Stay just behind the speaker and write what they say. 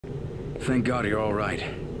Thank God you're all right.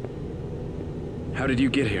 How did you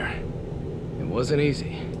get here? It wasn't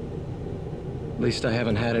easy. At least I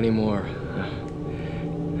haven't had any more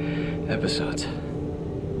episodes.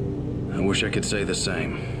 I wish I could say the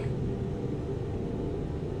same.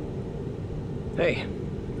 Hey,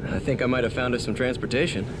 I think I might have found us some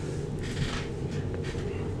transportation.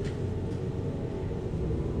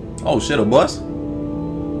 Oh shit, a bus?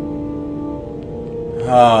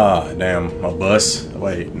 Ah, damn, a bus.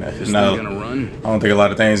 Wait, no. Gonna run? I don't think a lot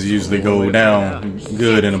of things usually go down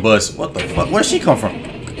good in a bus. What the fuck? Where'd she come from?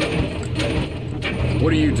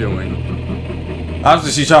 What are you doing?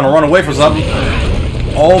 Obviously, she's trying to run away from something.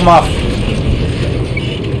 Oh my.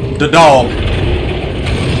 The dog.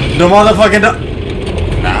 The motherfucking dog.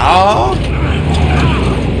 No.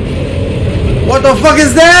 What the fuck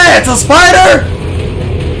is that? It's a spider?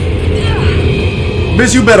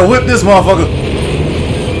 Bitch, you better whip this motherfucker.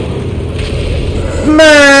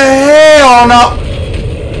 Man, hell no.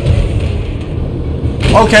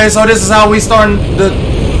 Okay, so this is how we starting the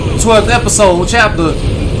 12th episode, chapter.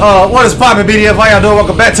 What is poppin', BDF? How y'all doing?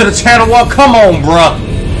 Welcome back to the channel. Well, come on, bruh.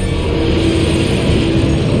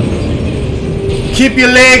 Keep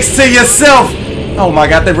your legs to yourself. Oh my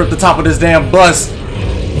god, they ripped the top of this damn bus.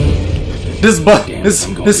 This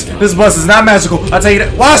bus is not magical. I tell you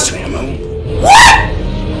that. Watch. What?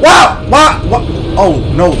 Wow! Wow! What? Oh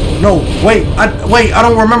no! No! Wait! I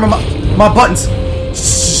don't remember my buttons.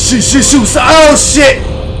 Shoot! Oh shit!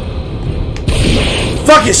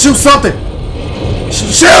 Fuck it! Shoot something!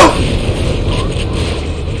 Shoot!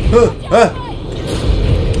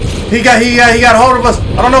 He got a hold of us.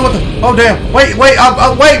 I don't know what the. Oh damn! Wait! Wait!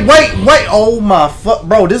 Oh my fuck,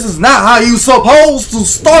 bro! This is not how you supposed to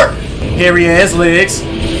start. Hairy ass legs.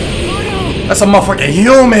 That's a motherfucking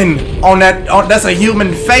human on that. That's a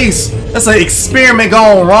human face. That's an experiment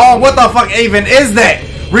going wrong. What the fuck even is that?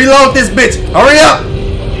 Reload this bitch. Hurry up!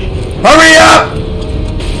 Hurry up!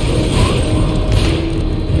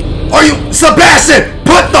 Are you Sebastian?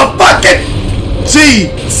 Put the fucking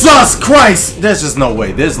Jesus Christ! There's just no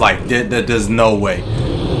way. There's no way.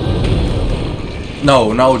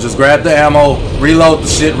 No, just grab the ammo. Reload the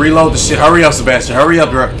shit. Hurry up, Sebastian. Hurry up,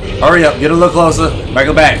 girl. Hurry up. Get a little closer. Back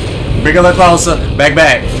her back. Bring a little closer. Back.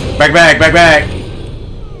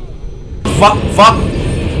 Fuck.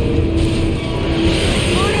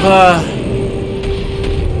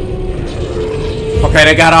 Okay,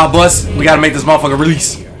 they got our bus. We gotta make this motherfucker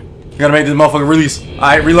release.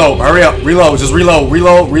 Alright, reload. Hurry up. Reload. Just reload.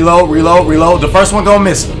 The first one gonna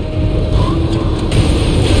miss.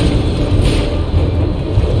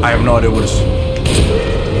 I have no idea what it's.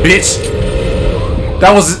 Bitch.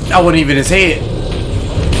 That wasn't even his head.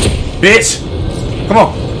 Bitch! Come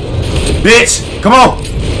on! Bitch! Come on!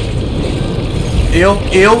 Ew!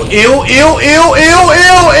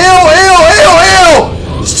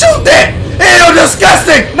 Shoot that! Ew!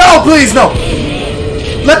 Disgusting! No, please, no!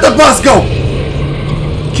 Let the bus go!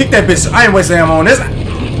 Kick that bitch! I ain't wasting ammo on this.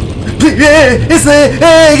 Hey,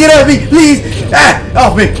 get off me, please!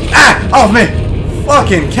 Off me!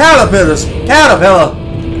 Fucking caterpillars! Caterpillar!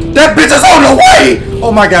 That bitch is on the way!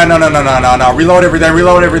 Oh my god, no. Reload everything.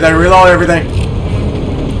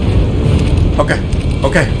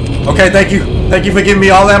 Okay, thank you. Thank you for giving me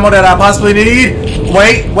all the ammo that I possibly need.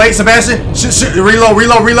 Wait, Sebastian. Reload.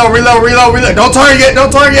 Don't turn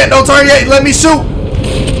yet. Let me shoot.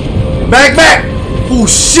 Back. Oh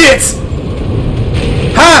shit.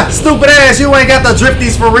 Ha! Stupid ass, you ain't got the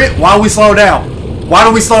drifties for real. Why do we slow down?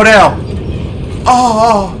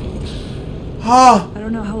 Oh. I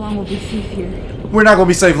don't know how long we'll be safe here. We're not gonna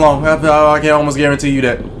be safe long. I can almost guarantee you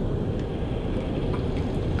that.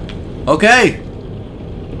 Okay.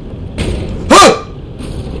 Huh!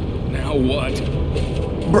 Now what?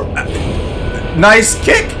 Nice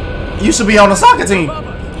kick. You should be on the soccer team. Watch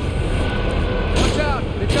out!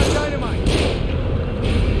 They've got dynamite.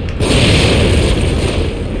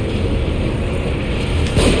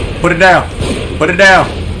 Put it down.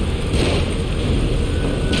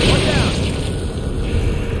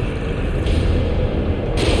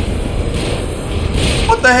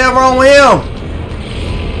 What the hell wrong with him?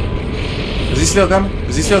 Is he still coming?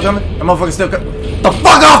 That motherfucker still coming. The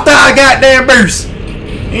fuck off that goddamn boost!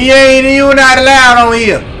 You not allowed on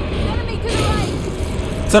here.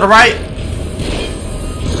 To the right.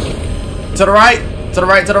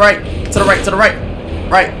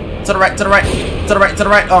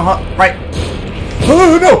 Right.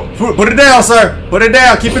 Oh no! Put it down, sir. Put it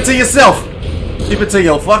down. Keep it to yourself. Keep it to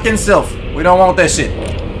your fucking self. We don't want that shit.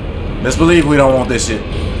 Let's believe we don't want this shit.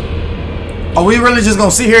 Are we really just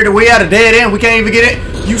gonna sit here till we at a dead end? We can't even get it.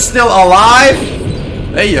 You still alive?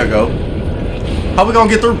 There you go. How we gonna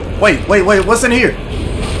get through? Wait. What's in here?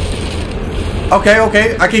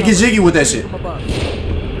 Okay. I can get jiggy with that shit.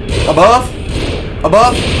 Above?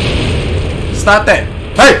 Stop that.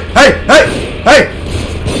 Hey!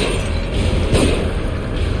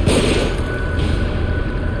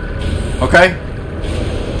 Okay.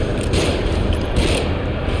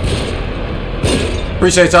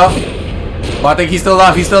 Appreciate y'all. But I think he's still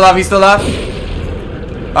alive.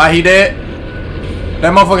 Alright, he dead.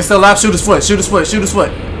 That motherfucker's still alive. Shoot his foot.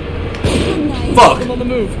 Fuck.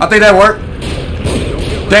 I think that worked.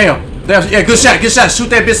 Damn. Yeah, good shot. Shoot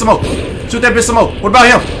that bitch some more. What about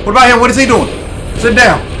him? What is he doing? Sit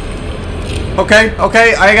down. Okay.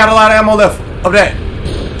 I ain't got a lot of ammo left of that.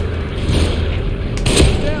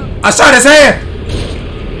 I shot his hand.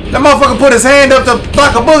 That motherfucker put his hand up to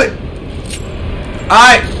block a bullet.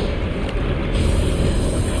 Alright.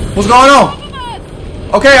 What's going on?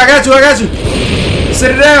 Okay, I got you.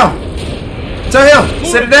 Sit it down. Tell him.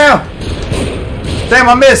 Sit it down. Damn,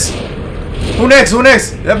 I missed. Who next?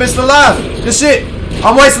 That bitch still alive. Good shit.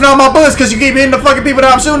 I'm wasting all my bullets because you keep hitting the fucking people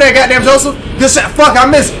that I'm shooting at, goddamn Joseph. Good shit. Fuck, I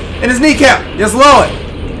missed. In his kneecap. Yes, Lord.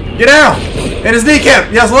 Get down. In his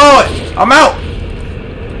kneecap. Yes, Lord. I'm out.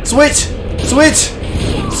 Switch.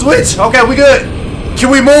 Okay, we good. Can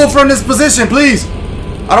we move from this position, please?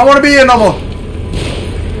 I don't want to be here no more.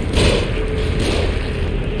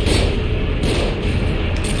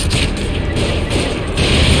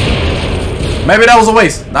 Maybe that was a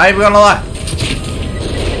waste. Not even gonna lie.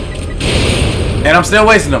 And I'm still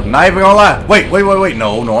wasting them. Not even gonna lie. Wait.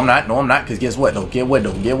 No, I'm not. Cause guess what though? Get what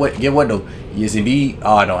though? Yes, indeed.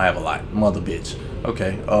 Oh, I don't have a lot. Mother bitch.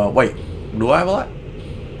 Okay. Wait. Do I have a lot?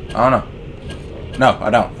 I don't know. No, I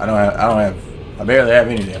don't. I barely have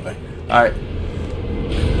any damn thing. All right.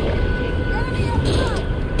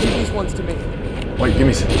 Give these ones to me. Wait, give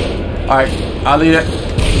me some. All right. I'll leave that.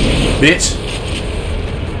 Bitch.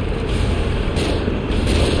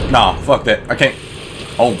 Nah, fuck that. I can't.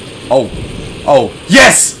 Oh.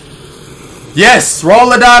 Yes! Roll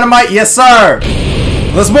the dynamite. Yes, sir.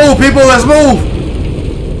 Let's move, people. Let's move.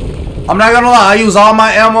 I'm not gonna lie. I use all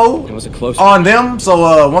my ammo on them.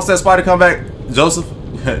 So once that spider come back, Joseph,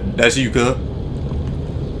 that's you, cuz.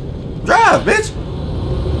 Drive, bitch.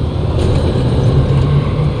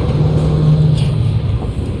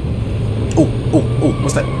 Oh,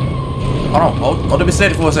 what's that? Hold on. Hold it, be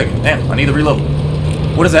steady for a second. Damn, I need to reload.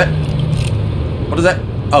 What is that?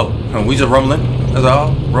 Oh, we just rumbling. That's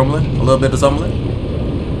all. Rumbling. A little bit of stumbling.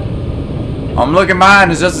 I'm looking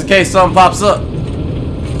behind us just in case something pops up.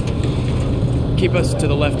 Keep us to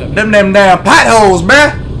the left of it. Them damn potholes,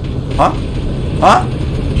 man. Huh?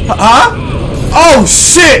 Oh,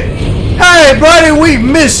 shit. Hey, buddy, we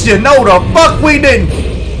missed you. No, the fuck we didn't.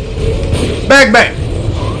 Back.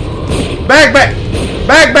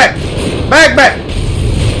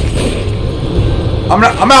 I'm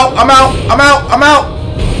out.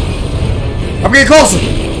 I'm getting closer.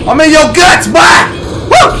 I'm in your guts, boy.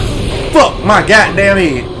 Woo! Fuck my goddamn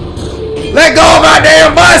head. Let go of my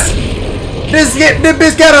damn bus. This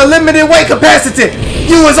bitch got a limited weight capacity.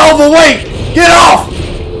 You is overweight. Get off.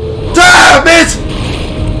 Drive, bitch.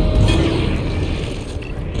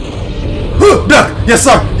 Duck. Yes,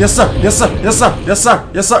 sir.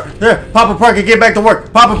 Here, Papa Parker, get back to work.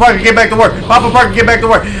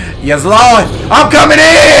 Yes, Lord. I'm coming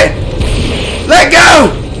in. Let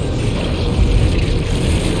go.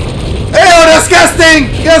 Ew,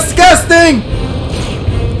 disgusting.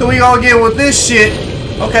 Then we gonna get with this shit.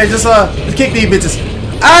 Okay, just kick these bitches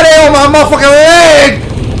out of there on my motherfucking leg.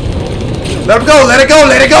 Let it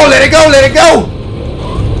go.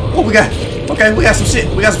 What we got? Okay, we got some shit.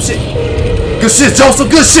 Good shit, Joseph.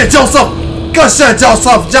 Joseph.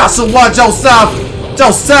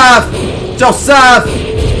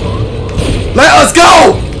 Let us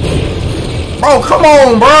go. Bro, come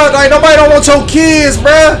on, bro. Like, nobody don't want your kids,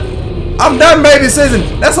 bro. I'm done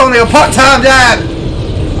babysitting. That's only a part-time job.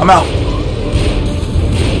 I'm out.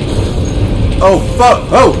 Oh,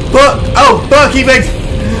 fuck. He makes...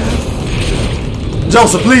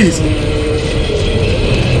 Joseph, please.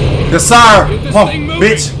 Yes, sir. Come on,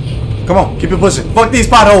 bitch. Come on, keep it pushing. Fuck these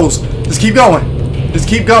potholes. Just keep going,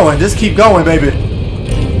 baby.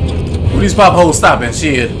 Who these potholes stopping?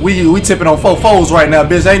 Shit. We tipping on 4 foes right now,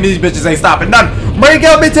 bitch. These bitches ain't stopping nothing. Bring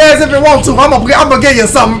your bitch ass if you want to. I'm gonna give you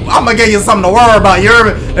something. I'm gonna give you something to worry about. You heard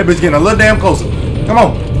me? That bitch getting a little damn closer. Come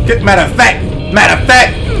on. Matter of fact.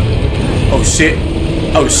 Oh shit.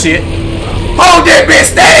 Hold that bitch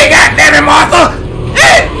steady, goddammit, Martha.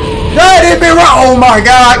 That ain't been right. Oh my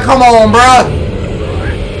god. Come on, bruh.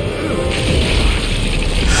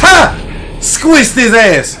 Ha! Squished his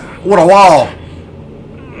ass. What a wall.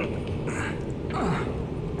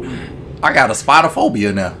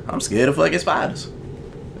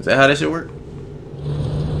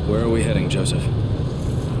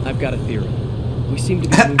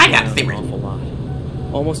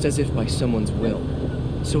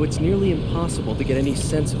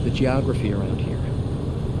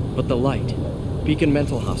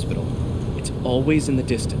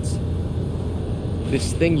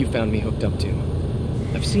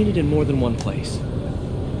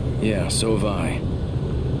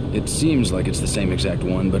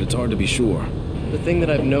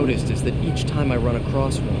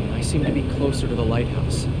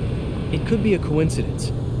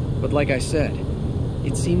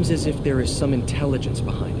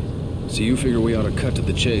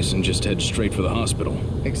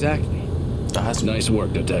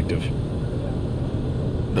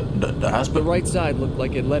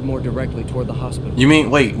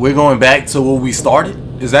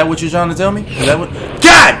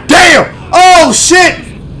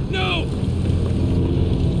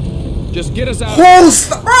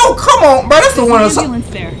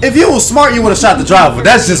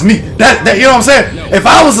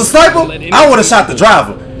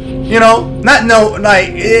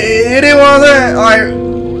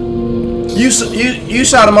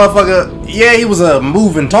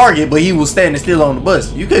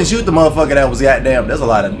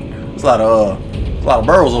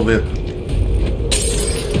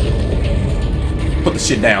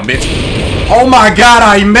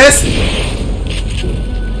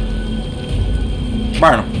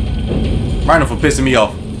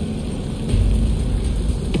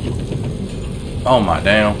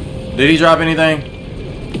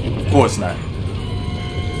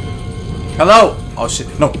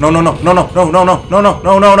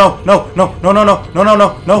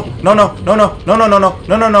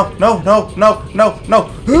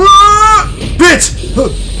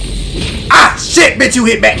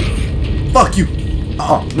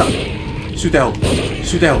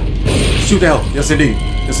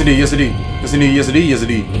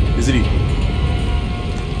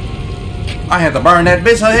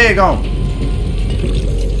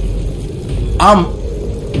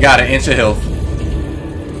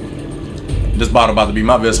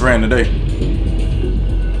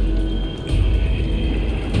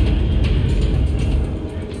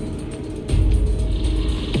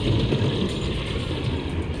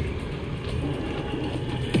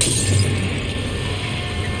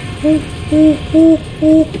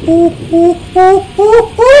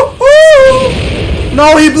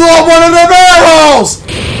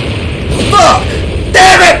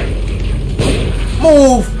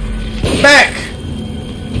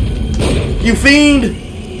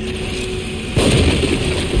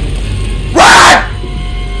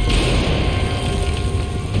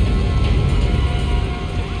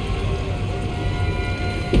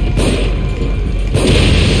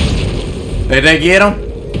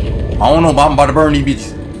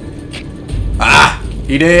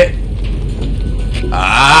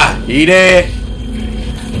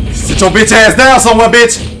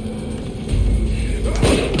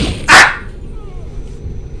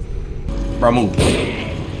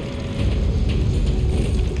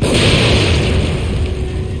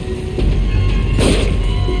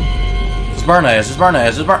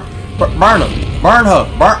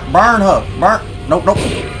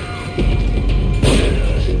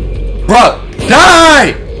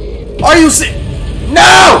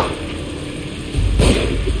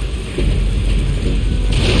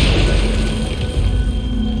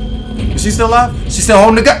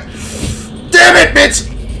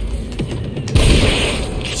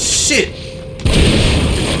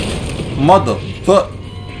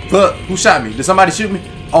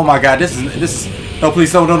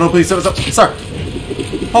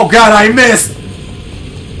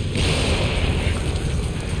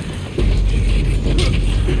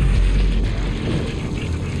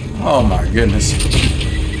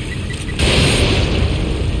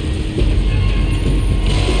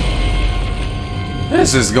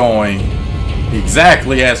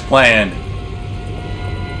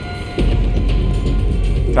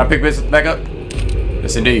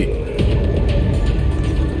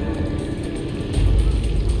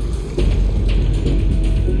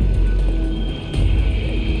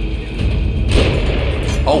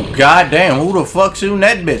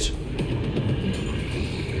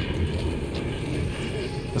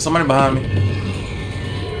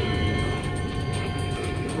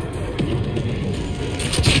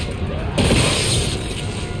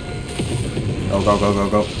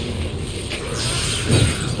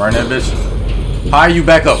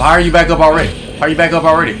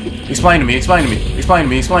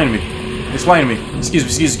 Explain to me.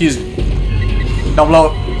 Excuse me. Don't blow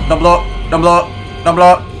up. Don't blow up. Don't blow up. Don't blow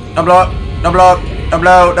up. Don't blow up. Don't blow up. Don't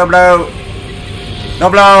blow. Don't blow.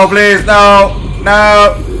 Don't blow, please. No.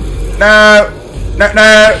 No. No. No. No.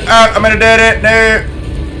 I'm gonna do it. No.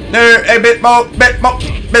 No. Hey, bit more. Bit more.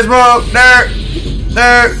 Bit more. No.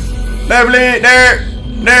 No. No, please. No.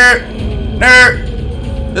 No. No.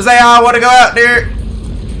 This ain't how I want to go out there.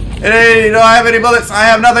 You don't have any bullets. I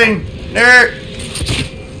have nothing. No.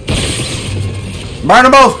 Burn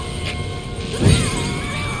them both.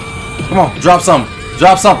 Come on, drop something.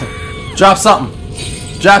 Drop something. Drop something.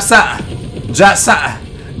 Drop something. Drop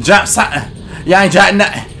something. Drop something. Y'all ain't dropping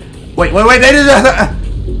nothing. Wait. They did that.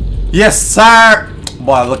 Yes, sir.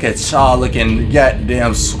 Boy, look at y'all looking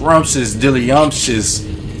goddamn scrumptious, dilly-umptious.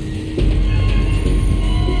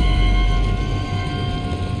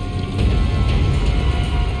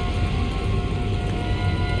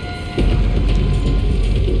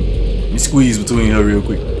 Let me squeeze between her real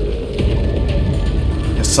quick.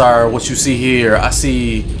 Yes, sir. What you see here? I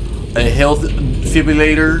see a health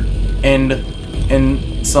defibrillator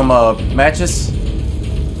and some matches.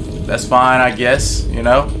 That's fine, I guess. You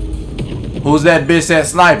know. Who's that bitch that's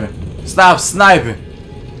sniping? Stop sniping.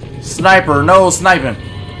 Sniper, no sniping.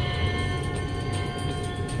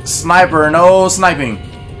 Sniper, no sniping.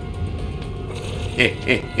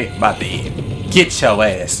 About to get your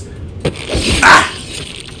ass. Ah!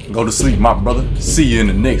 Go to sleep, my brother. See you in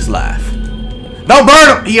the next life. Don't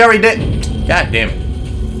burn him! He already did. God damn it.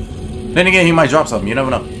 Then again, he might drop something. You never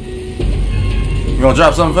know. You gonna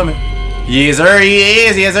drop something for me? Yes, sir, he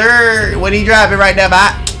is. Yes, sir. What he dropping right there,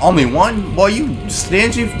 bye? Only one? Boy, you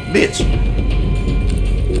stingy bitch.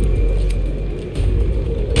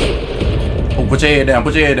 Oh, put your head down.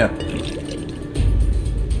 Put your head down.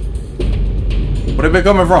 Where they been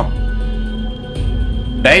coming from?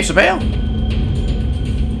 Dave Chappelle?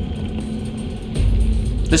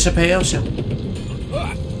 The Chappelle Show.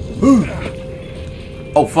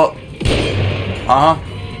 Oh, fuck.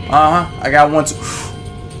 I got one, two.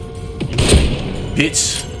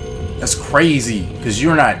 Bitch. That's crazy. Because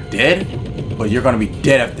you're not dead. But you're going to be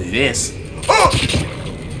dead after this.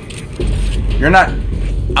 You're not.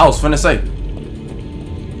 I was finna say.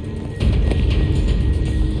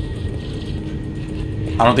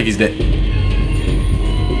 I don't think he's dead.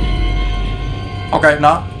 Okay,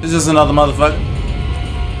 nah. It's just another motherfucker.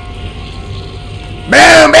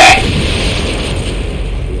 Boom, bitch!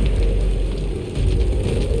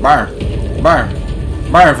 Burn.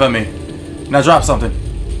 Burn. Burn for me. Now drop something.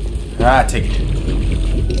 I take it.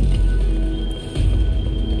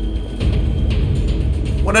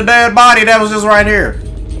 What a dead body that was just right here.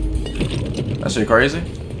 That shit crazy.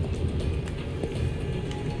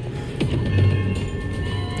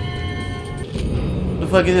 What the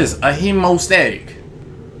fuck is this? A hemostatic.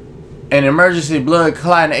 An emergency blood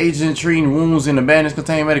clotting agent treating wounds in the bandage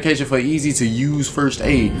contain medication for easy to use first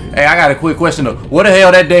aid. Hey, I got a quick question though. What the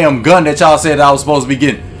hell that damn gun that y'all said I was supposed to be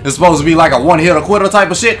getting? It's supposed to be like a one-hit quitter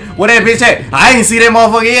type of shit. Where that bitch at? I ain't see that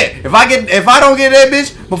motherfucker yet. If I don't get that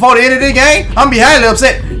bitch before the end of the game, I'm be highly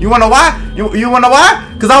upset. You wanna know why? You wanna know why?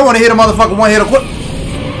 Cause I wanna hit a motherfucker one-hit quitter.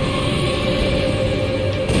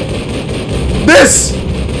 This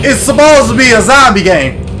is supposed to be a zombie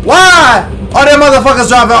game. Why are them motherfuckers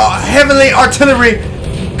driving heavily artillery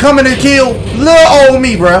coming to kill little old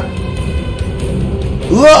me, bruh?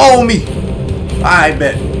 Little old me. I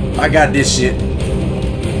bet. I got this shit.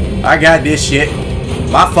 I got this shit.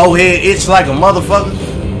 My forehead itch like a motherfucker.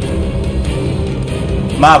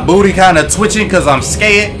 My booty kind of twitching because I'm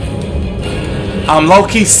scared. I'm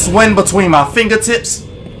low-key sweating between my fingertips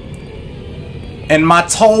and my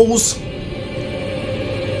toes.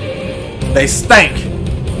 They stink.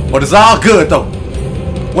 But it's all good though.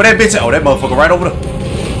 Where that bitch at? Oh, that motherfucker right over there.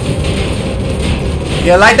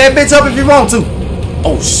 Yeah, light that bitch up if you want to.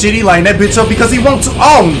 Oh shit, he lighting that bitch up because he want to.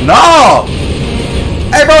 Oh no.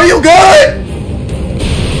 Hey bro, you good?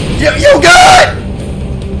 You good?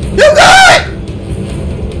 You good?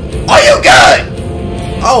 Are you good?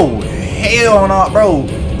 Oh hell no, bro.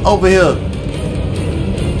 Over here.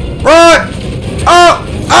 Run!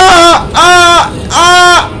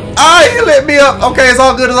 He lit me up. Okay, it's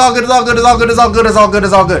all good. It's all good. It's all good. It's all good. It's all good. It's all good.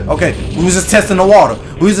 It's all good. Okay, we was just testing the water.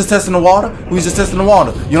 We was just testing the water. We was just testing the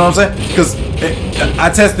water. You know what I'm saying? Because I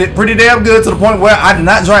tested it pretty damn good to the point where I did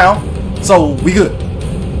not drown. So we good.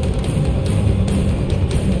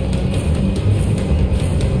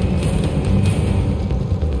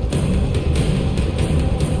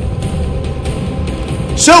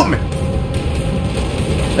 Shoot me.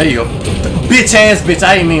 There you go. Bitch ass bitch.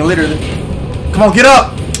 I ain't mean literally. Come on, get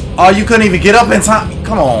up. Oh, you couldn't even get up in time.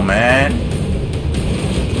 Come on, man.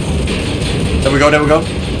 There we go, there we go.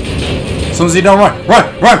 As soon as he done run,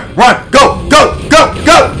 run, go, go, go,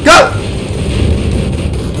 go, go.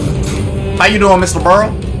 How you doing, Mr.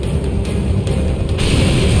 Burrow?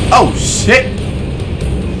 Oh, shit.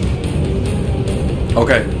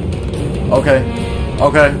 Okay. Okay.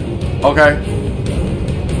 Okay. Okay.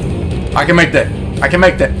 I can make that. I can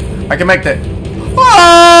make that. I can make that.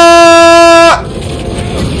 Ah!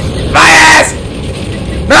 My ass!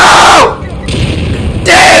 No!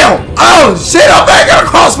 Damn! Oh shit! I'm back in a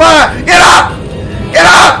crossfire! Get up! Get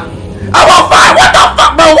up! I'm on fire! What the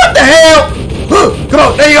fuck, bro? What the hell? Come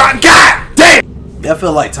on! There you are! God damn! I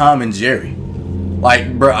feel like Tom and Jerry.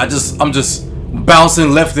 Like, bro, I'm just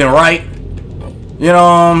bouncing left and right. You know what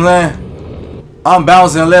I'm saying? I'm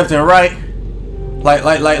bouncing left and right. Like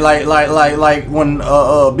when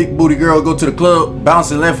big booty girl go to the club,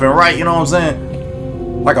 bouncing left and right, you know what I'm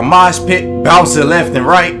saying? Like a mosh pit, bouncing left and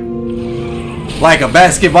right. Like a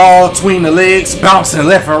basketball between the legs, bouncing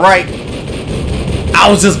left and right. I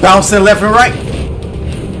was just bouncing left and right.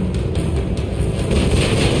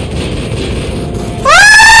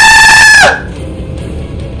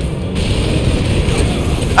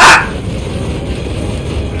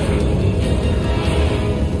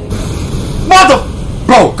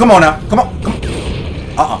 Bro, come on now. Come on. Come on.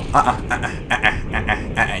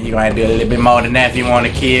 You're gonna do a little bit more than that if you want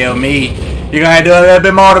to kill me. You're gonna do a little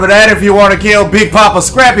bit more than that if you want to kill Big Papa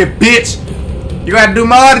Scrappy, bitch. You gotta do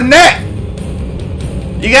more than that.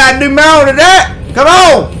 You gotta do more than that. Come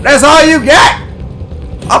on. That's all you got.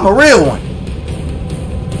 I'm a real one.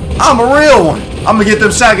 I'm a real one. I'm gonna get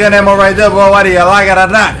them shotgun ammo right there, boy. Why do you like it or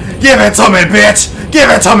not? Give it to me, bitch. Give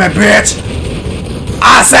it to me, bitch.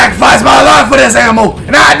 I sacrificed my life for this ammo,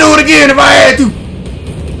 and I'd do it again if I had to.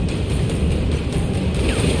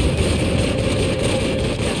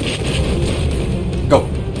 Go.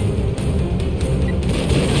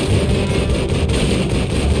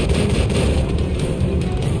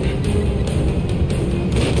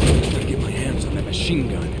 Gotta get my hands on that machine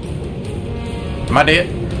gun. Am I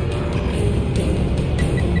dead?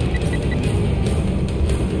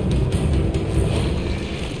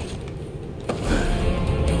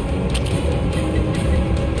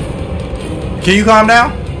 Can you calm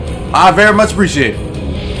down? I very much appreciate it.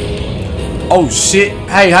 Oh shit.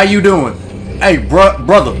 Hey, how you doing? Hey, brother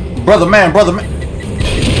man.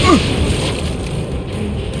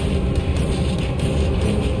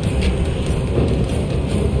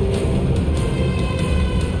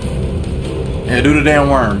 Yeah, do the damn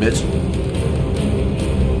worm, bitch.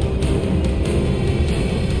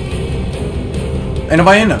 Ain't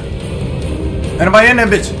nobody in there. Ain't nobody in that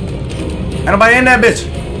bitch. Ain't nobody in that bitch.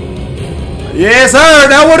 Yes, sir.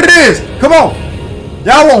 That's what it is. Come on.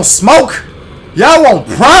 Y'all want smoke? Y'all want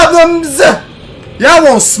problems? Y'all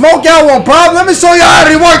want smoke? Y'all want problems? Let me show you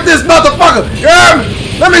how to work this motherfucker. You heard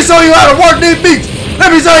me? Let me show you how to work these beats.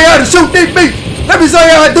 Let me show you how to shoot these beats. Let me show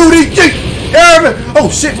you how to do these cheats. You heard me?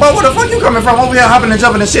 Oh shit, boy, where the fuck you coming from? Over here hopping and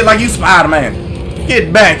jumping and shit like you Spider-Man.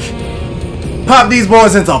 Get back. Pop these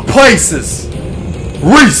boys into places.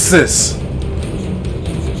 Reese's.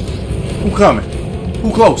 Who coming?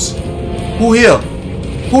 Who close? Who here?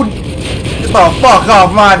 Who? It's about to fuck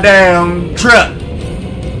off my damn truck.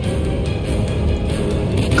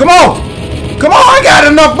 Come on! Come on! I got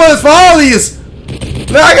enough bullets for all of yous.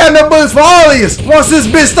 I got enough bullets for all of yous. Once this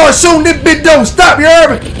bitch starts shooting, this bitch don't stop. You heard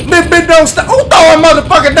me? This bitch don't stop. Who throwing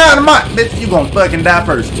motherfucking dynamite? Bitch, you gonna fucking die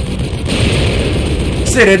first.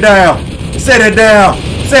 Sit it down. Sit it down.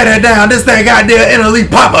 Sit it down. This thing got there in a leaf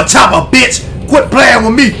papa chopper, bitch. Quit playing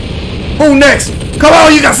with me. Who next? Come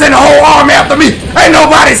on, you can send the whole army after me. Ain't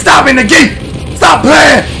nobody stopping the gate. Stop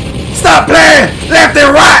playing. Stop playing. Left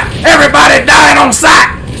and right. Everybody dying on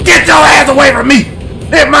sight. Get your ass away from me.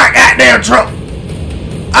 It's my goddamn truck.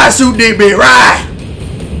 I shoot this bitch right.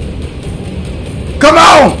 Come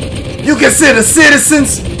on. You can send the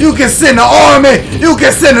citizens. You can send the army. You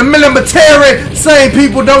can send the military. Same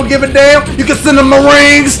people don't give a damn. You can send the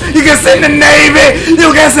Marines. You can send the Navy.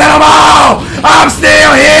 You can send them all. I'm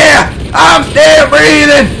still here. I'm still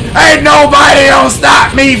breathing. Ain't nobody gonna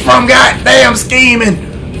stop me from goddamn scheming.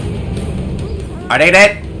 Are they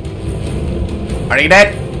dead? Are they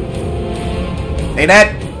dead? They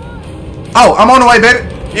dead? Oh, I'm on the way, baby.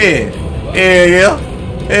 Yeah. Yeah.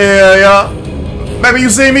 Yeah. Baby, you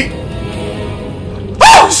see me?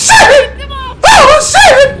 Oh, shit! Oh,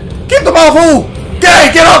 shit! Get them off who?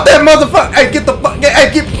 Hey, get off that motherfucker. Hey, get the fuck. Hey,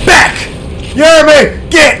 get back. You hear me?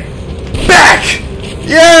 Get back.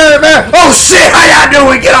 Yeah, man. Oh, shit. How y'all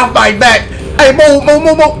doing? Get off my back. Hey, move.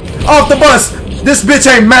 Off the bus. This bitch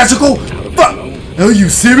ain't magical. Fuck. Are you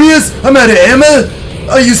serious? I'm at an Emma.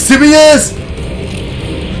 Are you serious?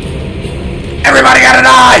 Everybody gotta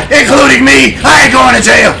die, including me. I ain't going to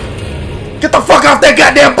jail. Get the fuck off that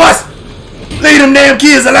goddamn bus. Leave them damn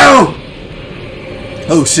kids alone.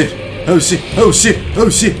 Oh shit. Oh shit. Oh shit. Oh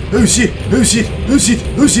shit. Oh shit. Oh shit. Oh shit.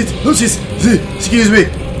 Oh shit. Oh shit. Excuse me.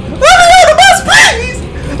 Let me on the bus, please.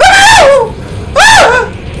 Let me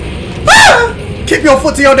out. Keep your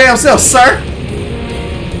foot to your damn self, sir.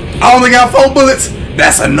 I only got 4 bullets.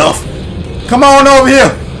 That's enough. Come on over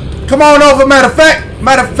here. Come on over. Matter of fact.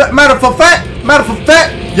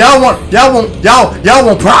 Y'all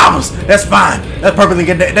want problems. That's fine. That's perfectly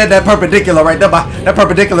good. That perpendicular right there, boy. That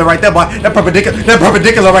perpendicular right there, boy. That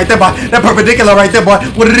perpendicular right there, boy. That perpendicular right there, boy.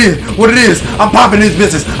 What it is. I'm popping these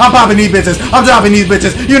bitches. I'm dropping these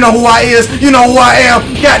bitches. You know who I is. You know who I am.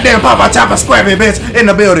 Goddamn Papa Chopper Scrappy bitch in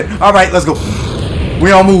the building. Alright, let's go.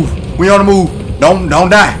 We on move. We on the move. Don't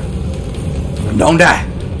die. Don't die.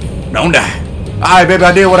 Don't die. Alright, baby,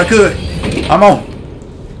 I did what I could. I'm on.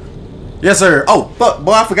 Yes, sir. Oh, fuck,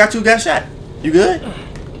 boy, I forgot you got shot. You good?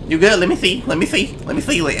 You good? Let me see. Let me see. Let me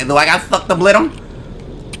see. Do I got fucked the venom?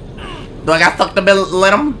 Do I got fucked the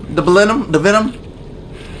venom? The venom? The venom?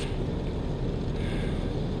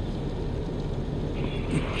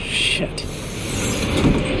 Shit.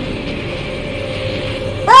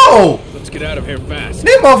 Oh! Let's get out of here fast.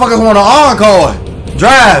 These motherfuckers want an encore.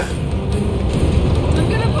 Drive. I'm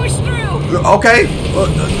gonna push through. Okay.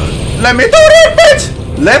 Let me do this, bitch.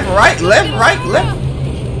 Left, right, left.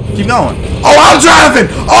 Keep going. Oh, I'm driving.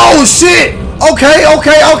 Oh shit. Okay. I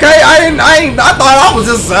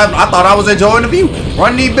thought I was enjoying the view.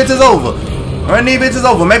 Run these bitches over.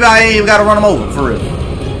 Maybe I ain't even gotta run them over for real.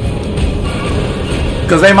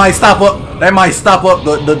 Cause they might stop up. The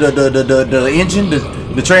engine,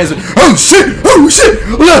 the transmission. Oh shit.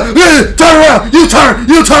 Turn around. You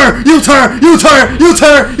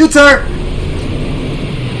turn.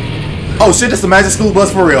 Oh shit, it's the magic school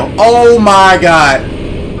bus for real. Oh my god.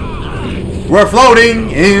 We're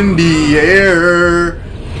floating in the air.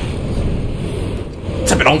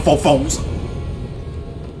 Tip it on 4 phones.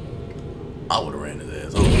 I would have ran his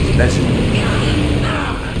ass over. That shit.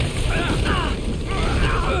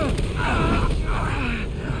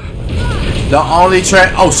 The only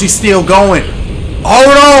track. Oh, she's still going.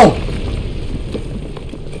 Hold on.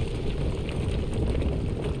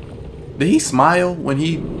 Did he smile when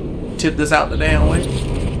he tipped this out the damn way?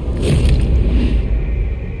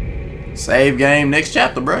 Save game, next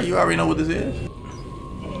chapter, bro. You already know what this is.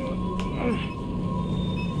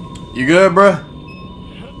 You good, bro?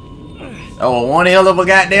 Oh, one hell of a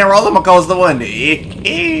goddamn roller coaster, wasn't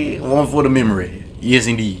it? One for the memory. Yes,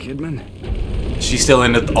 indeed. Kidman? She's still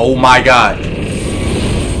in the. Oh my god.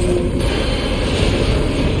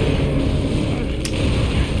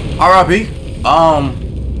 R.I.P.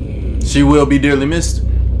 She will be dearly missed,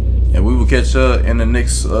 and we will catch her in the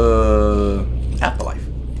next afterlife.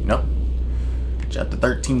 You know, chapter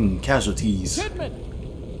 13, casualties. Kidman.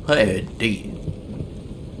 Hey, dead.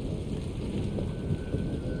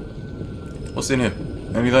 What's in here?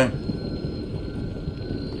 Anything?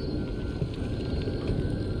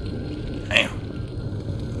 Damn.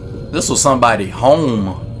 This was somebody home.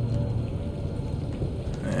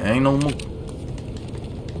 Ain't no more.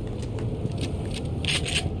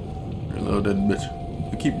 Reload that bitch.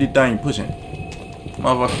 We keep this thing pushing.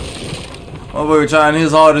 Motherfucker trying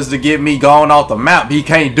his hardest to get me gone off the map. He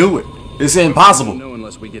can't do it. It's impossible. No,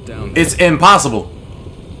 unless we get down. It's impossible.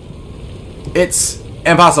 It's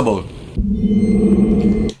impossible.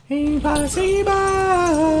 Impossible.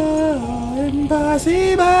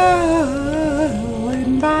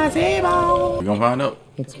 We gonna find out.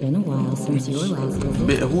 It's been a while since your last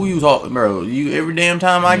visit. Who you talking, bro? You every damn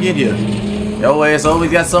time I get here, your ass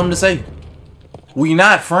always got something to say. We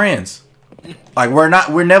not friends. Like we're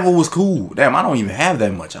not. We never was cool. Damn, I don't even have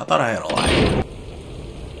that much. I thought I had a lot.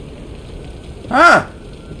 Huh?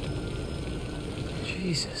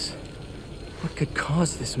 Jesus. What could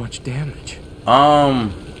cause this much damage?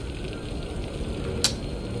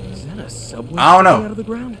 Is that a subway I don't know. out of the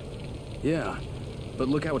ground? Yeah, but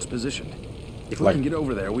look how it's positioned. If we Like- can get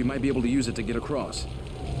over there, we might be able to use it to get across.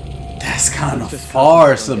 That's kind of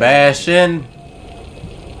far, Sebastian.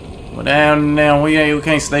 Well, damn, we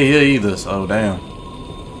can't stay here either. So damn.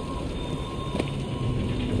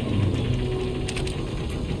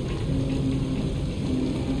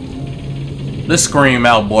 Let's scream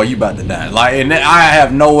out, boy. You about to die. Like, and I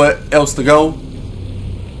have nowhere else to go.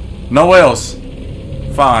 Nowhere else.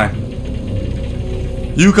 Fine.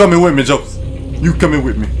 You coming with me, Jokes. You coming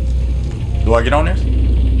with me. Do I get on this?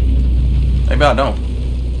 Maybe I don't.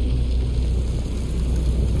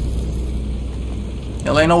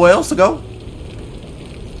 There ain't nowhere else to go.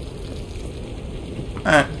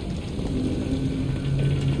 Alright.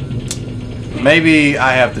 Maybe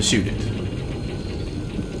I have to shoot it.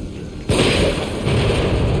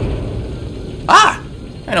 Ah!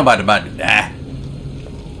 Ain't nobody about to die.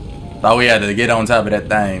 Thought we had to get on top of that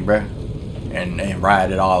thing, bruh. And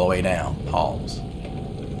ride it all the way down. Pause.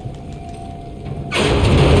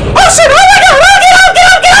 Oh shit! Oh my god! Oh, get up! Get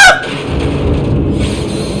up! Get up!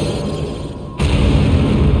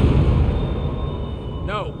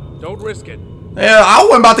 No, don't risk it. Yeah, I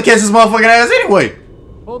wasn't about to catch this motherfucking ass anyway.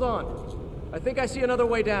 Hold on. I think I see another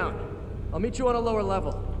way down. I'll meet you on a lower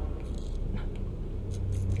level.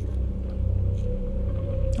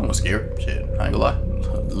 I'm scared. Shit, I ain't gonna lie.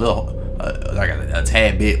 A little, like a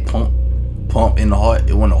tad bit pump in the heart.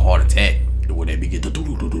 It wasn't a heart attack. It wouldn't be get the do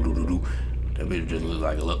do do do do do. That bitch just looked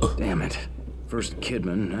like a little. Damn it! First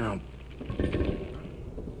Kidman, now.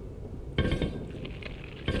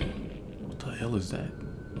 What the hell is that?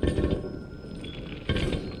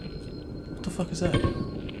 What the fuck is that?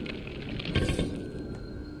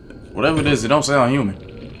 Whatever it is, it don't sound human.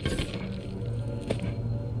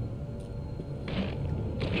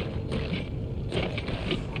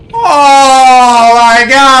 Oh my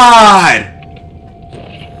god!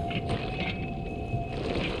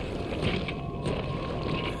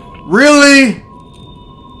 Really?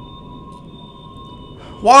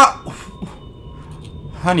 What?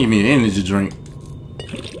 I need me an energy drink.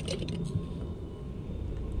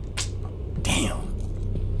 Damn.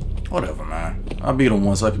 Whatever, man. I beat him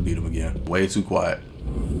once, I can beat him again. Way too quiet.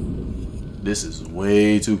 This is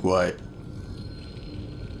way too quiet.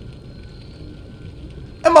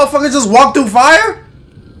 That motherfucker just walked through fire?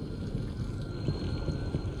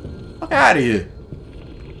 Fuck out of here.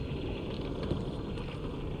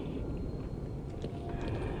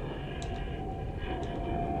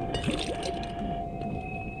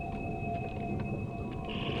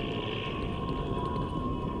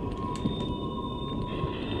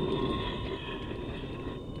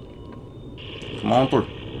 Come on through.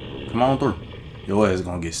 Come on through. Your ass is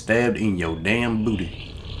gonna get stabbed in your damn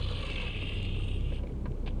booty.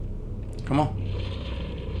 Come on.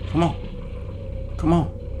 Come on. Come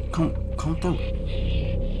on. Come through.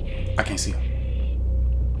 I can't see him.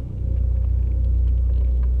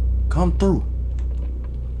 Come through.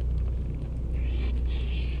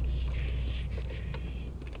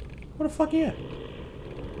 Where the fuck you at?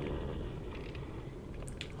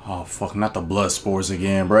 Oh fuck, not the blood spores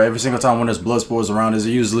again, bro. Every single time when there's blood spores around, there's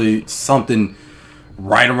usually something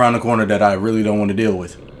right around the corner that I really don't want to deal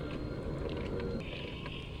with.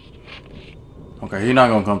 Okay, he's not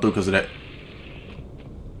gonna come through because of that.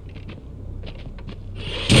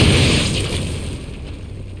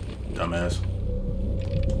 Dumbass.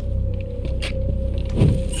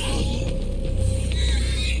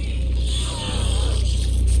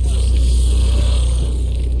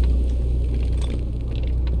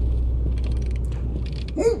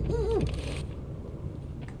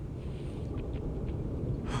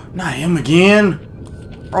 Not him again.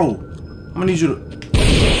 Bro, I'm gonna need you to...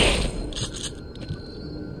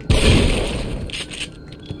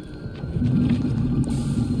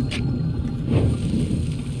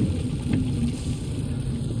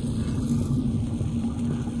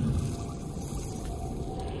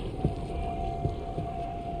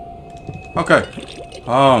 Okay.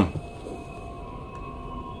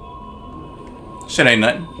 Shit ain't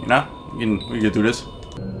nothing, you know? We can get through this.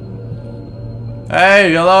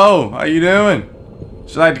 Hey, hello. How you doing?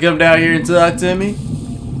 Would you like to come down here and talk to me?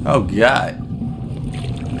 Oh God.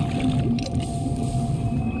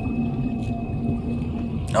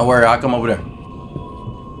 Don't worry, I'll come over there.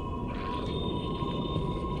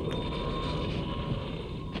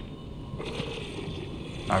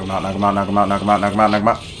 Knock him out, knock him out, knock him out, knock him out, knock him out, knock him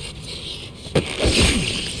out.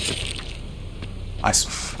 I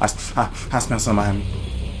smell something behind me.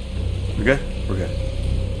 We good? We're good.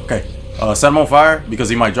 Okay. Set him on fire because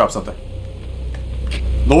he might drop something.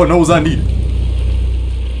 Lord knows I need it.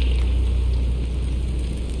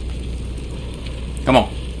 Come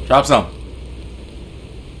on. Drop some.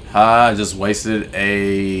 I just wasted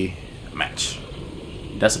a match.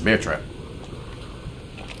 That's a bear trap.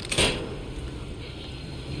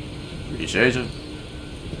 Appreciate you.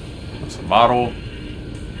 That's a bottle.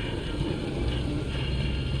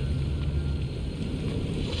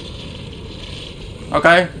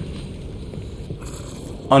 Okay.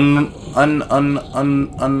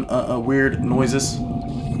 Weird noises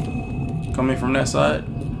coming from that side.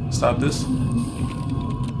 Stop this.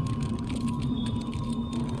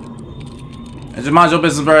 And just mind your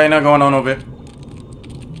business, bro. Ain't nothing going on over here.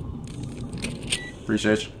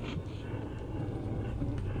 Appreciate you.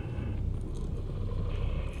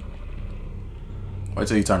 Wait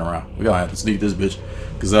till you turn around. We gonna have to sneak this bitch,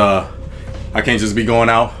 cause I can't just be going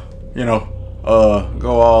out, you know,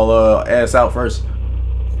 go all ass out first.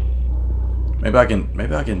 Maybe I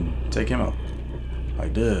can take him out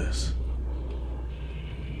like this.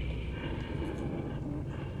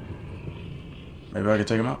 Maybe I can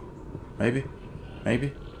take him out. Maybe.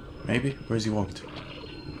 Where's he walking to?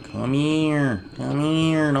 Come here.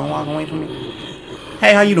 Don't walk away from me.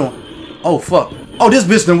 Hey, how you doing? Oh fuck. Oh, this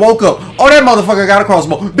bitch done woke up. Oh, that motherfucker got a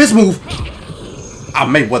crossbow. Bitch, move. I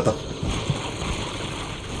made what the?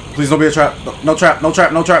 Please don't be a trap. No trap.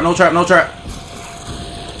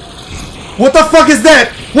 What the fuck is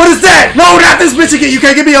that? What is that? No, not this bitch again. You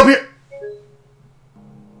can't get me up here.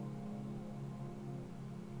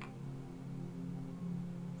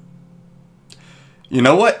 You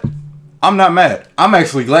know what? I'm not mad. I'm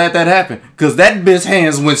actually glad that happened. Because that bitch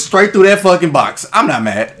hands went straight through that fucking box. I'm not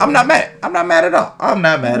mad. I'm not mad at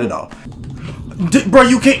all. Bro,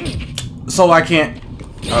 you can't. So I can't.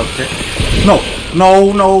 Okay. No.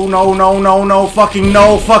 Fucking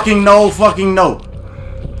no.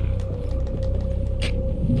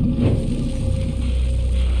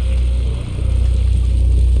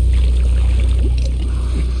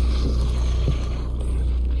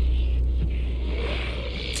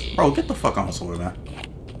 Bro, get the fuck on somewhere, man.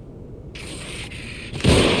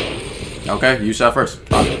 Okay, you shot first.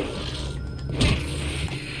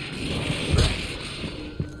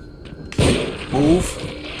 Move.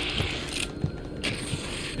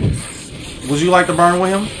 Would you like to burn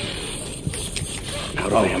with him?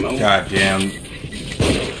 Out of ammo. Goddamn.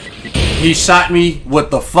 He shot me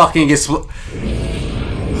with the fucking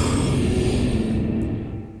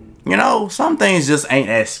You know, some things just ain't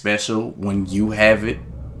as special when you have it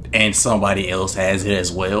and somebody else has it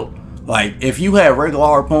as well. Like, if you have regular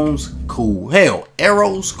harpoons, cool. Hell,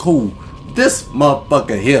 arrows, cool. This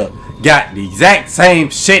motherfucker here got the exact same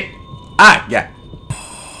shit I got.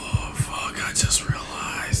 Oh, fuck, I just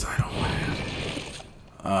realized I don't have it.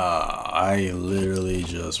 I literally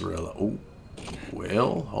just realized. Oh,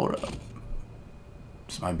 well, hold up.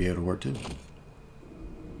 This might be able to work too.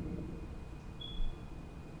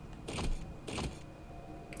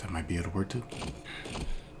 That might be able to work too.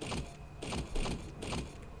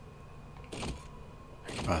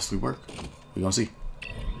 Possibly work. We gonna see.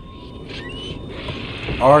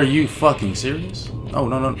 Are you fucking serious? Oh,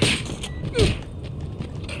 no.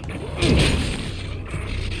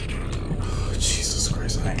 Oh, Jesus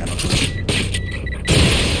Christ, I ain't got no clue.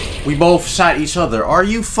 We both shot each other. Are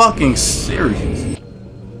you fucking serious?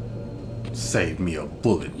 Save me a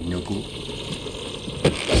bullet, Nuku.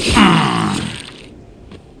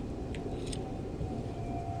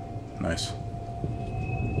 Nice.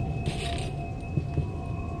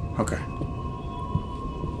 Okay.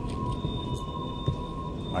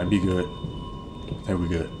 Might be good. I think we're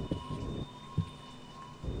good.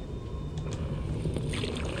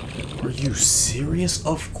 Are you serious?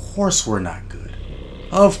 Of course we're not good.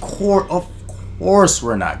 Of course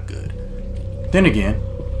we're not good. Then again,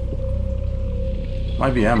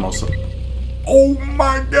 might be ammo. So oh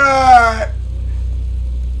my god!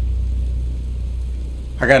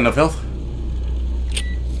 I got enough health.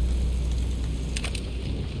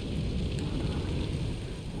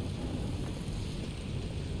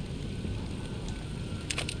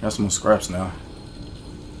 Got some more scraps now.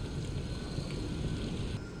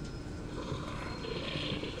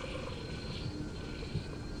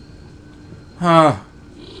 Huh.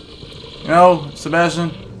 You know,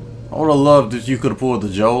 Sebastian, I would have loved if you could have pulled the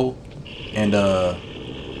Joel and,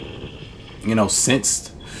 you know,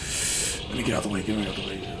 sensed. Let me get out the way,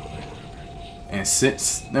 and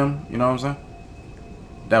sensed them, you know what I'm saying?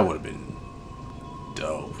 That would have been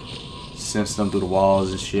dope. Sense them through the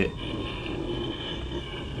walls and shit.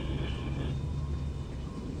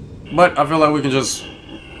 But I feel like we can just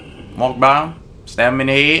walk by him, stab him in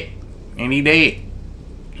the head, and he dead.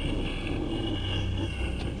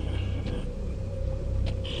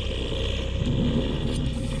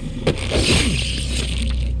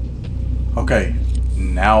 Okay,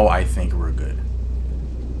 now I think we're good.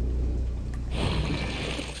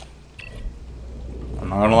 I'm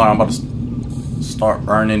not gonna lie, I'm about to start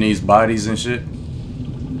burning these bodies and shit,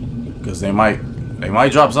 because they might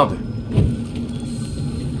drop something.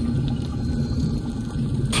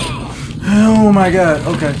 Oh my god,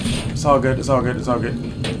 okay. It's all good.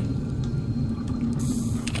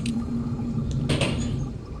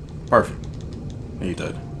 Perfect. He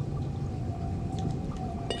did.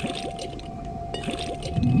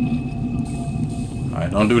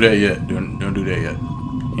 Alright, don't do that yet. Don't do that yet.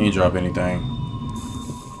 He ain't drop anything.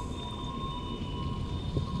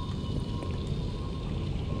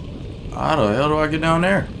 How the hell do I get down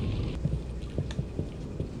there?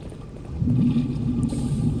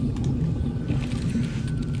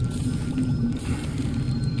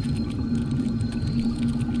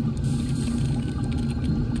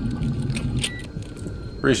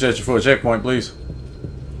 Appreciate you for a checkpoint, please.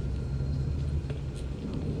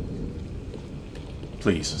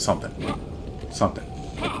 Please, something. Something.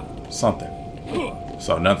 Something.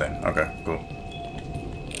 So, nothing. Okay, cool.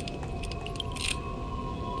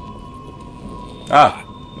 Ah!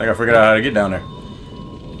 I think I figured out how to get down there.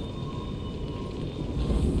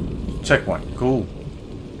 Checkpoint. Cool.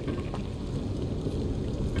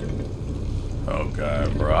 Oh,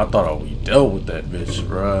 God, bro. I thought we dealt with that bitch,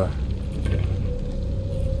 bro.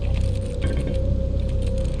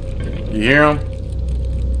 You hear him?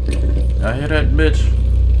 I hear that bitch.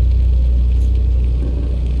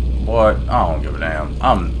 Boy, I don't give a damn.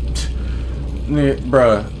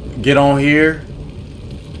 Bruh, get on here.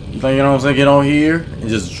 You think, you know what I'm saying? Get on here and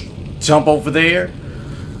just jump over there.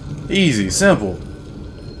 Easy, simple.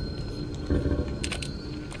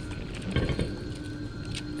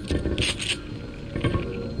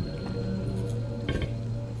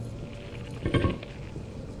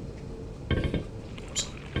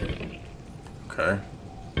 Okay.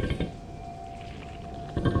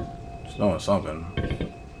 It's doing something.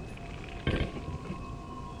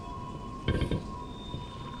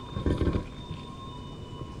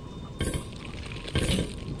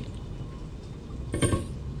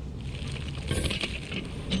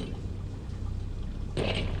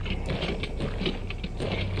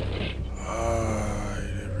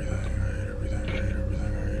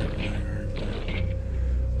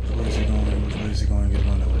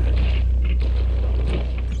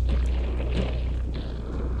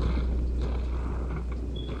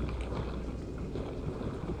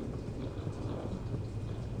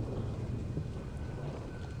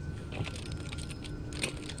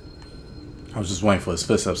 I was just waiting for his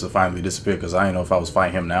footsteps to finally disappear because I didn't know if I was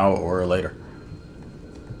fighting him now or later.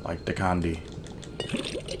 Like the Kandi.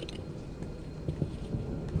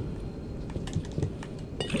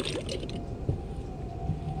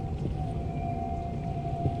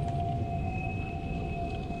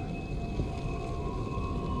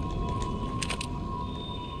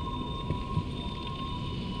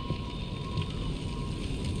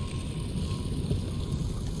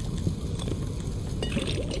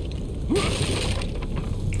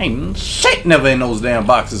 Ain't shit never in those damn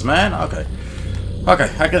boxes, man. Okay.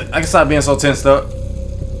 Okay, I can stop being so tensed up.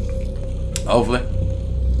 Hopefully.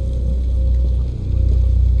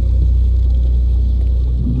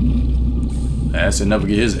 Ass will never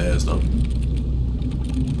get his ass though.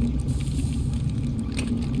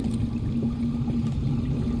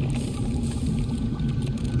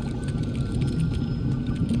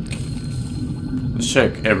 Let's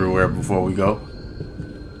check everywhere before we go.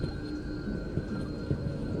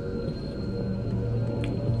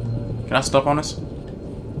 Can I stop on this?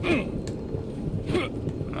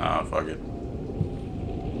 Nah, fuck it.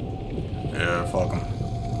 Yeah, fuck him.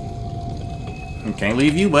 Can't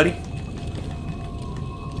leave you, buddy.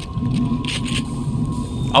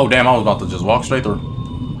 Oh, damn, I was about to just walk straight through.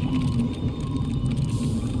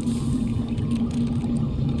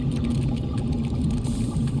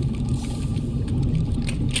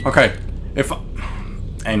 Okay, if I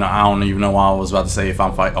don't even know why I was about to say if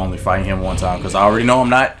I'm only fighting him one time, because I already know I'm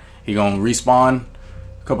not. He gonna respawn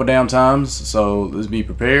a couple damn times, so let's be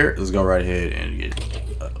prepared. Let's go right ahead and get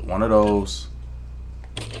one of those,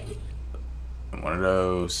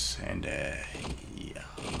 and yeah,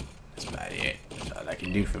 that's about it. That's all I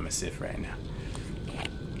can do for myself right now.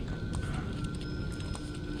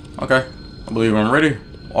 Okay, I believe I'm ready.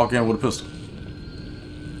 Walk in with a pistol.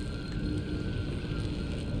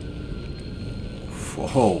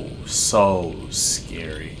 Whoa, so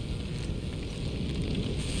scary.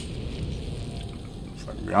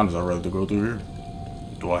 To be honest, I'd rather go through here.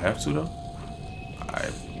 Do I have to though?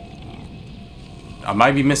 I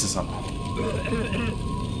might be missing something.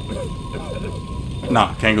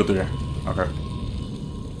 Nah, can't go through there. Okay.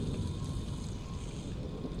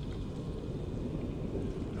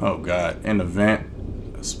 Oh god, in the vent,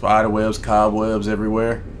 spider webs, cobwebs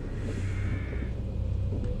everywhere.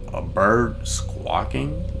 A bird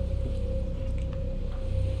squawking.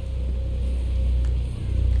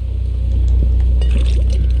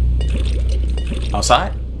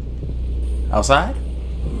 Outside? Outside?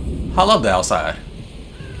 I love the outside.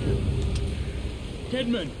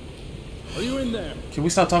 Kidman, are you in there? Can we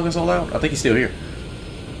stop talking so loud? I think he's still here.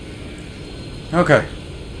 Okay.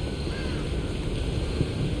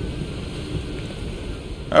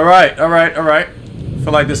 Alright, alright, alright. I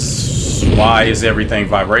feel like this. Why is everything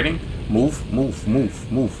vibrating? Move, move,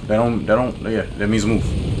 move, move. Yeah, that means move.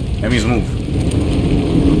 That means move.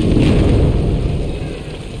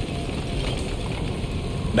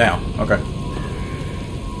 Down. Okay.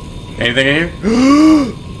 Anything in here?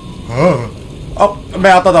 Oh,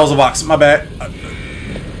 man, I thought that was a box. My bad.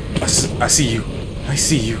 I see you. I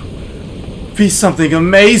see you. Be something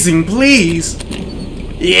amazing, please.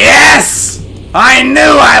 Yes! I knew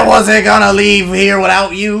I wasn't gonna leave here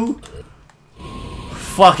without you.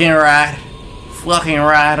 Fucking right. Fucking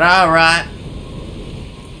right. Alright.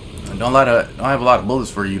 Don't have a lot of bullets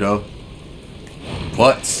for you, though.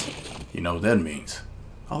 But, you know what that means.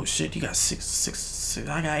 Oh, shit, you got six.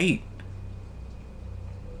 I got 8.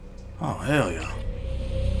 Oh, hell yeah.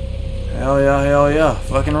 Hell yeah, hell yeah.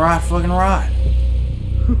 Fucking right, fucking right.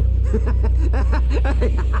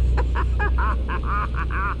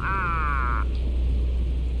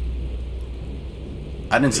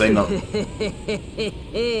 I didn't say no.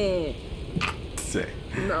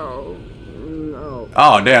 No.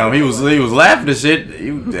 Oh damn, he was laughing and shit.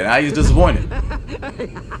 Now he's disappointed.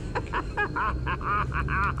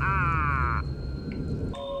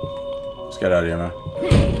 Let's get out of here, man.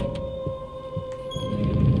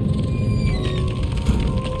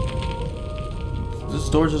 Is this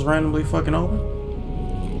door just randomly fucking open?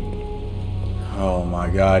 Oh my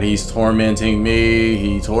god, he's tormenting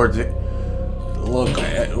me. Look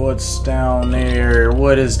at what's down there.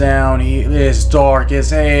 What is down here? It's dark as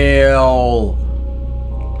hell.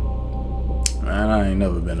 Man, I ain't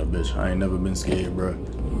never been a bitch. I ain't never been scared, bro.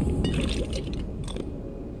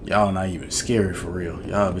 Y'all not even scary for real.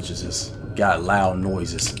 Y'all bitches just got loud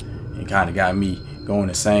noises and kind of got me going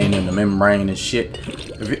insane in the membrane and shit.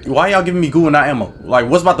 Why y'all giving me goo and not ammo? Like,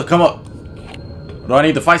 what's about to come up? Do I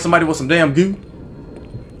need to fight somebody with some damn goo?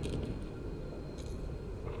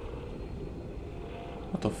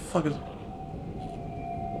 What the fuck is...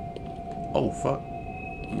 Oh, fuck.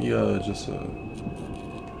 Yeah, just,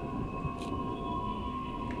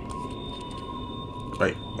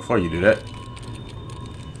 Wait, before you do that,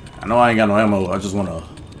 I know I ain't got no ammo. I just want to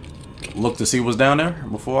look to see what's down there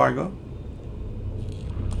before I go.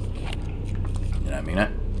 Did I mean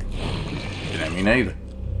that? Did I mean that either?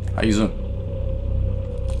 How you zoom?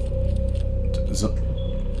 Zoom.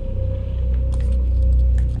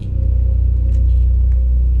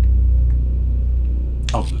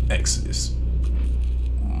 Oh, X is...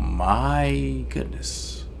 My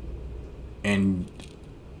goodness. And...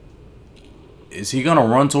 Is he gonna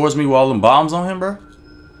run towards me while them bombs on him, bro?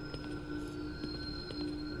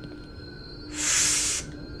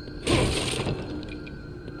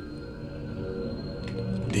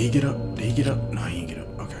 Did he get up? Did he get up? No, he ain't get up.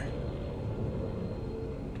 Okay.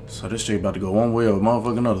 So this shit about to go one way or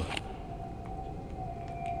motherfucking another.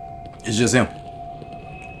 It's just him.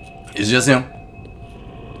 It's just him.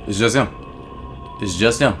 It's just him. It's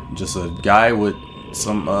just him. Just a guy with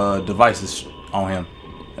some devices on him.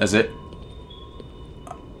 That's it.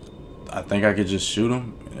 I think I could just shoot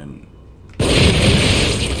him and...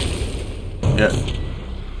 Yeah.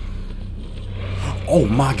 Oh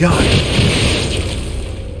my god!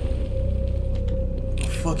 Where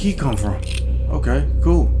the fuck he come from? Okay,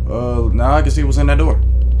 cool. Now I can see what's in that door.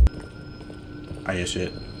 Oh yeah,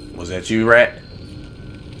 shit. Was that you, rat?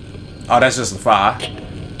 Oh, that's just a fire.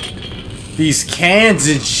 These cans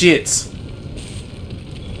and shits.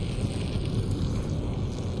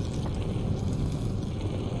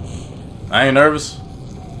 I ain't nervous.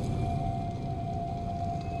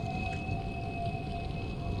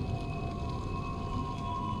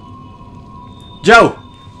 Joe!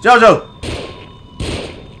 Jojo!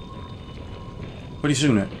 What are you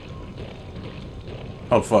shooting at?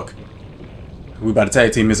 Oh, fuck. We about to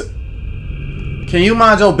tag team, is it? Can you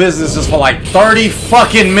mind your business just for like 30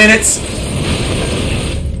 fucking minutes?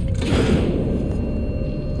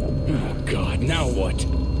 Oh, God, now what?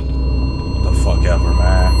 The fuck ever,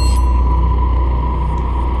 man.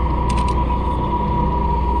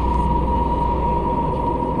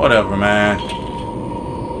 Whatever, man.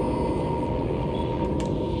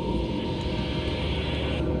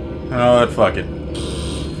 You know what? Fuck it.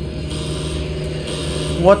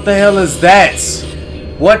 What the hell is that?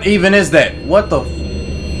 What even is that? What the...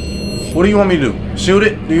 What do you want me to do? Shoot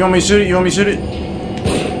it? Do you want me to shoot it? You want me to shoot it?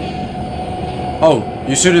 Oh,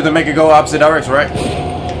 you shoot it to make it go opposite direction, right?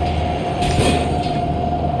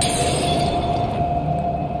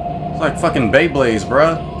 It's like fucking Beyblades,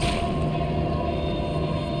 bruh.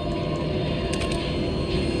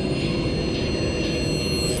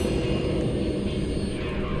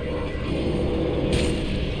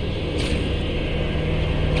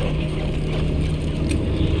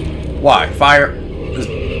 Why? Fire? What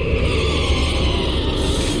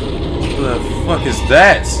the fuck is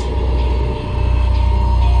that?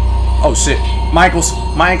 Oh shit. My ankles.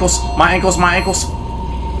 My ankles. My ankles. My ankles.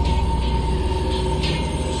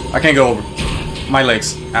 I can't go over. My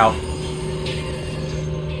legs. Ow.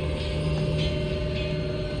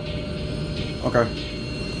 Okay.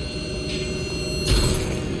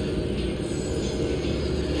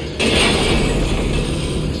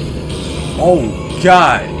 Oh,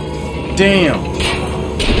 God. Damn.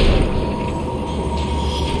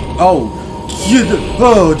 Oh.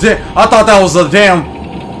 Oh, damn. I thought that was a damn.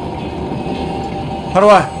 How do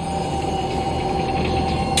I?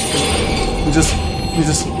 Let me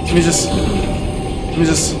just.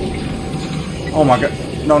 Oh my God.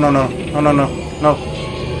 No.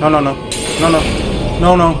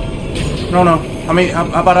 I mean,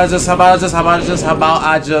 how about I just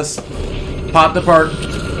pop the perk,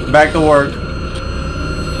 back to work.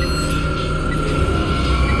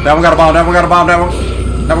 That one got a bomb, that one got a bomb, that one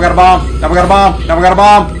got a bomb, that one got a bomb, that one got a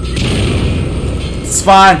bomb. It's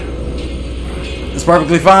fine. It's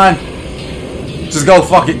perfectly fine. Just go,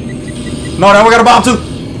 fuck it. No, that one got a bomb too.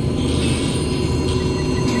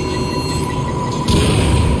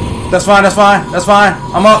 That's fine, that's fine, that's fine.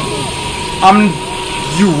 I'm up.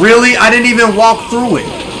 You really? I didn't even walk through it.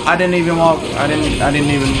 I didn't even.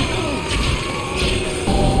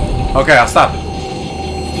 Okay, I'll stop it.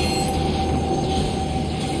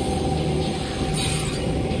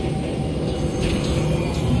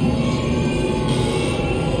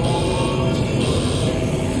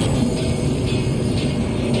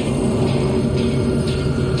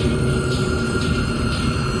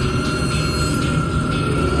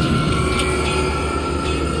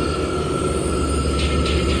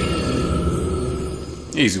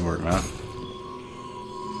 Easy work, man.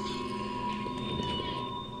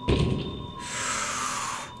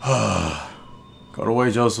 Go the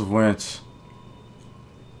way Joseph went.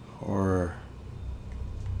 Or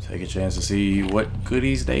take a chance to see what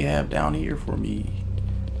goodies they have down here for me.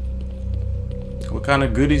 What kind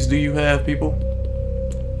of goodies do you have, people?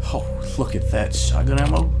 Oh, look at that shotgun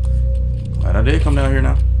ammo. Glad I did come down here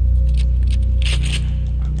now.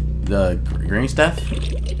 The green stuff?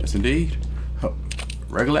 Yes, indeed.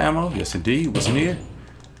 Regular ammo? Yes, indeed. What's in here?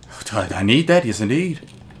 I need that? Yes, indeed.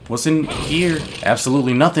 What's in here?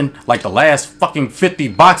 Absolutely nothing. Like the last fucking 50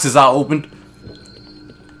 boxes I opened.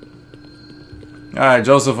 Alright,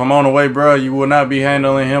 Joseph, I'm on the way, bro. You will not be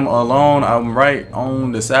handling him alone. I'm right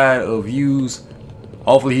on the side of yous.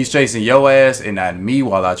 Hopefully he's chasing your ass and not me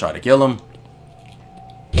while I try to kill him.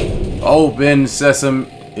 Open sesame.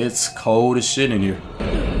 It's cold as shit in here.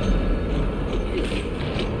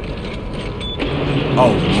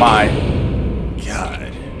 Oh my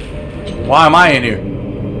God. Why am I in here?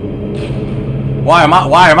 Why am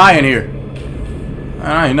I in here? Man,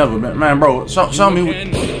 I ain't never been, man, bro. Show me what,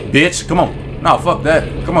 bitch. Come on. No, fuck that.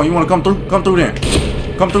 Come on, you wanna come through? Come through then.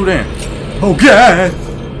 Come through then. Oh God.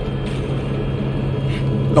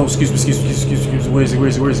 No, excuse me. Where is he?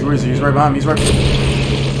 He's right behind me. He's right behind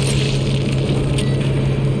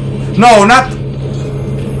me. No, not.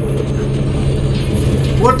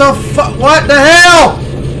 What the fuck? What the hell?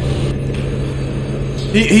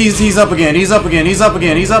 He's up again. He's up again.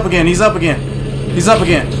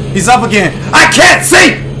 I can't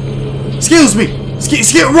see. Excuse me.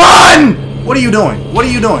 Run! What are you doing? What?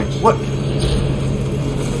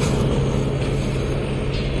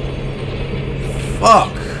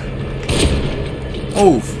 Fuck.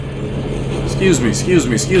 Move. Excuse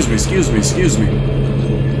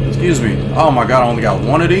me. Oh my God, I only got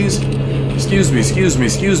one of these. Excuse me.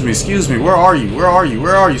 Where are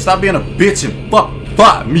you? Stop being a bitch and fuck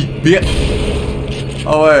me, bitch.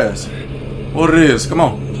 Oh ass. What it is? Come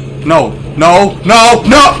on. No.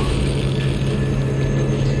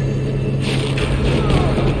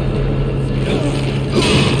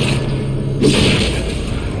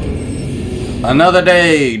 Another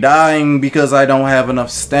day dying because I don't have enough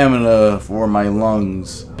stamina for my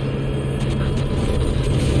lungs.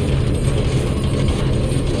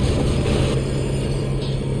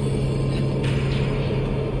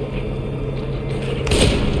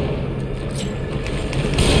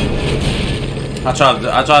 I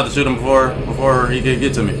tried to shoot him before he could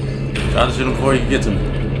get to me.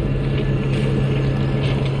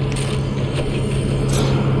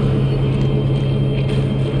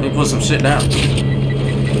 Let me put some shit down.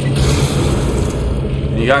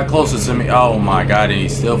 He got closer to me. Oh my God, and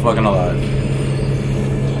he's still fucking alive.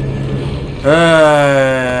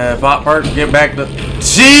 Pop perk, get back to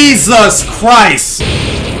Jesus Christ!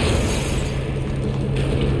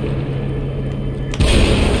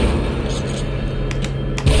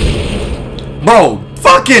 Bro,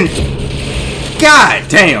 fucking God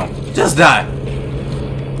damn. Just die.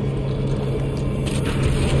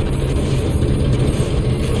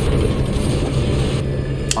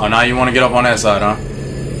 Oh, now you want to get up on that side, huh?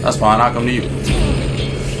 That's fine, I'll come to you.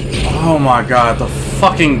 Oh my God, the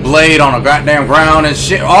fucking blade on a goddamn ground and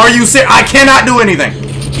shit. Are you serious? I cannot do anything.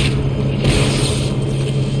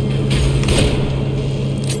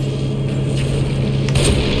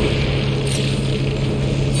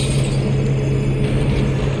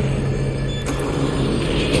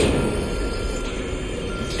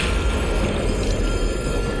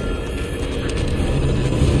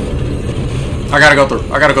 I gotta go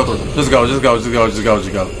through. I gotta go through. Just go. Just go. Just go. Just go.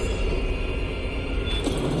 Just go.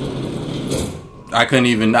 I couldn't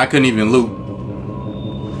even loot.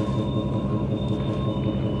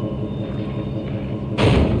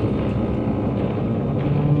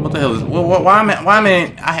 What the hell is? Why am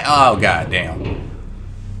I? Oh god damn.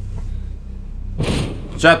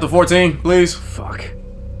 Chapter 14, please. Fuck.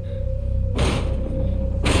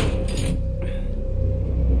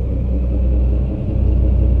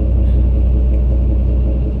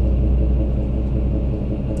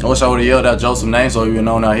 I wish I would have yelled out Joseph's name so he would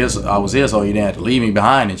know I was here, so he didn't have to leave me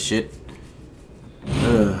behind and shit.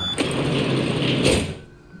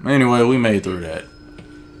 Anyway, we made through that.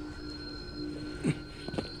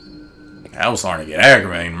 I was starting to get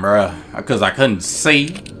aggravating, bruh. Because I couldn't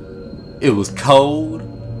see. It was cold.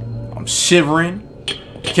 I'm shivering.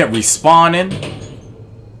 Kept respawning.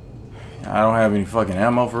 I don't have any fucking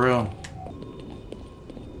ammo for real.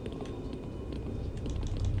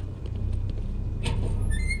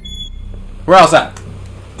 We're outside.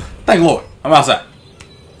 Thank Lord. I'm outside.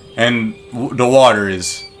 And the water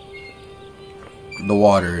is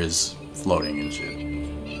floating and shit.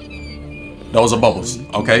 Those are bubbles.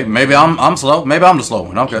 Okay, maybe I'm slow. Maybe I'm the slow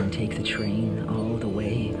one. Okay. Take the train all the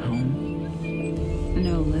way home?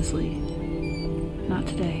 No, Leslie. Not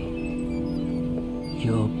today.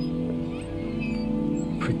 You'll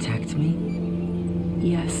protect me?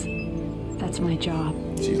 Yes. That's my job.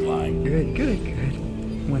 She's lying. Good, good,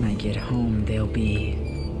 good. When I get home, they'll be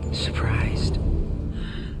surprised.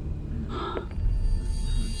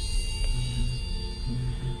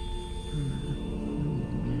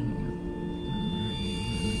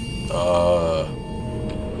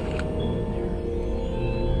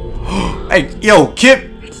 Hey, yo, Kip.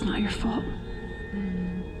 It's not your fault.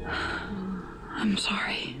 I'm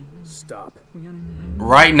sorry. Stop.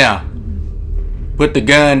 Right now. Put the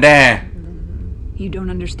gun down. You don't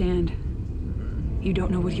understand. You don't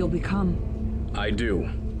know what he'll become. I do.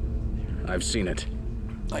 I've seen it.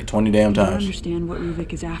 Like 20 damn You don't times. understand what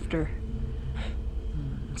Ruvik is after.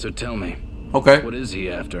 So tell me, Okay. what is he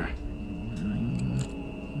after?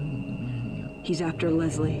 He's after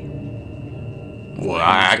Leslie. Well,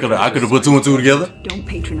 I could have put two and two together. Don't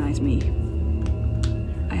patronize me.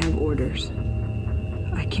 I have orders.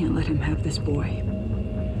 I can't let him have this boy.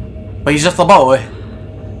 But he's just a boy.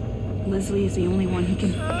 Leslie is the only one he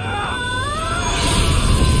can...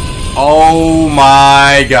 Oh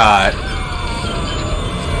my god.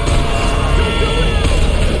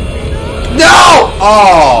 No!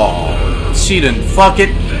 Oh, she didn't fuck it.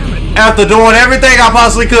 After doing everything I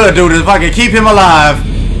possibly could do to fucking keep him alive,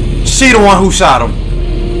 she the one who shot him.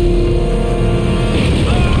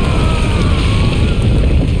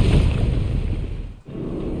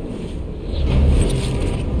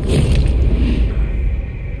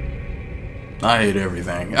 I hate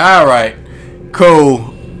everything. Alright.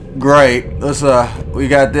 Cool. Great. Let's we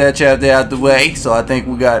got that chapter out the way, so I think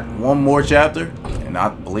we got one more chapter. And I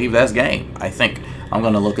believe that's game. I think. I'm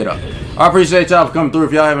gonna look it up. I appreciate y'all for coming through.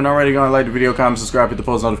 If y'all haven't already, gonna like the video, comment, subscribe, hit the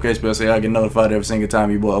post notification bell so y'all get notified every single time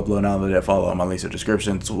you boy upload. Now that follow on my links in the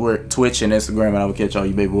description, Twitch and Instagram, and I will catch all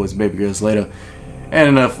you baby boys and baby girls later. And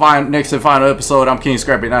in the next and final episode, I'm King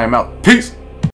Scrappy and I am out. Peace.